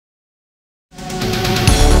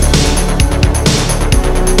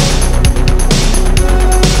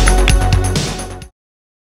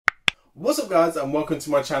guys, and welcome to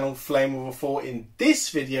my channel Flame of a 4. In this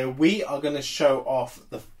video we are going to show off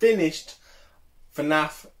the finished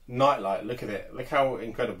FNAF nightlight. Look at it, look how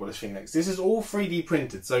incredible this thing looks. This is all 3D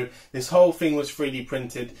printed, so this whole thing was 3D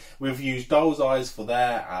printed. We've used doll's eyes for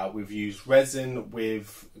there, we've used resin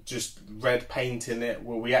with just red paint in it,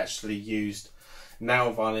 where we actually used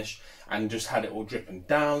nail varnish and just had it all dripping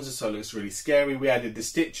down so it looks really scary. We added the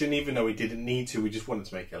stitching even though we didn't need to, we just wanted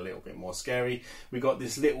to make it a little bit more scary. We got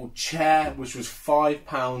this little chair which was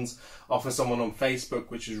 £5 off of someone on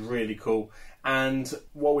Facebook, which is really cool. And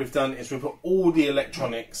what we've done is we put all the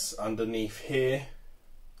electronics underneath here,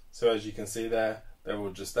 so as you can see there, they're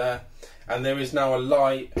all just there, and there is now a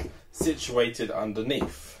light situated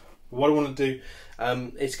underneath. What I want to do,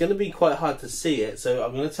 it's going to be quite hard to see it, so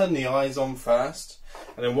I'm going to turn the eyes on first,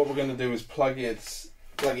 and then what we're going to do is plug it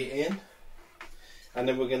in, and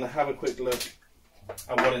then we're going to have a quick look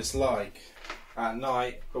at what it's like at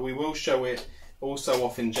night. But we will show it also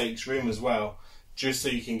off in Jake's room as well, just so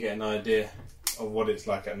you can get an idea of what it's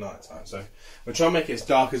like at night time. So we'll try and make it as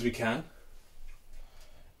dark as we can.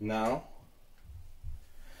 Now,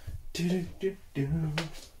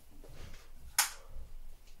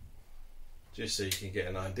 just so you can get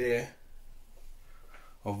an idea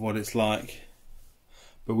of what it's like.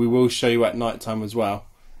 But we will show you at night time as well,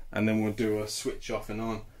 and then we'll do a switch off and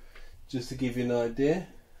on just to give you an idea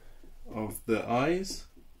of the eyes.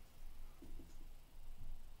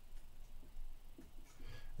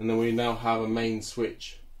 And then we now have a main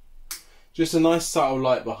switch, just a nice subtle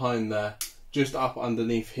light behind there, just up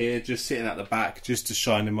underneath here, just sitting at the back just to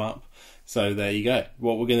shine him up. So there you go.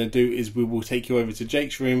 What we're going to do is we will take you over to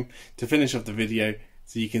Jake's room to finish off the video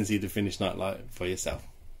so you can see the finished nightlight for yourself.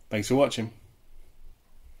 Thanks for watching.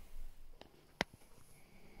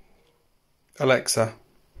 Alexa,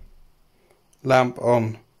 lamp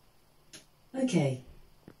on. Okay.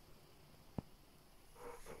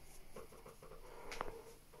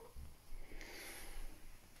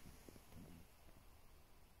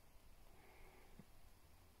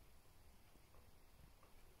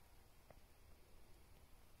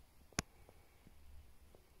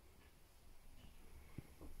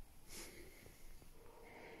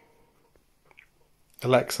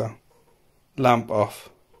 Alexa, lamp off.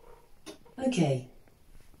 Okay.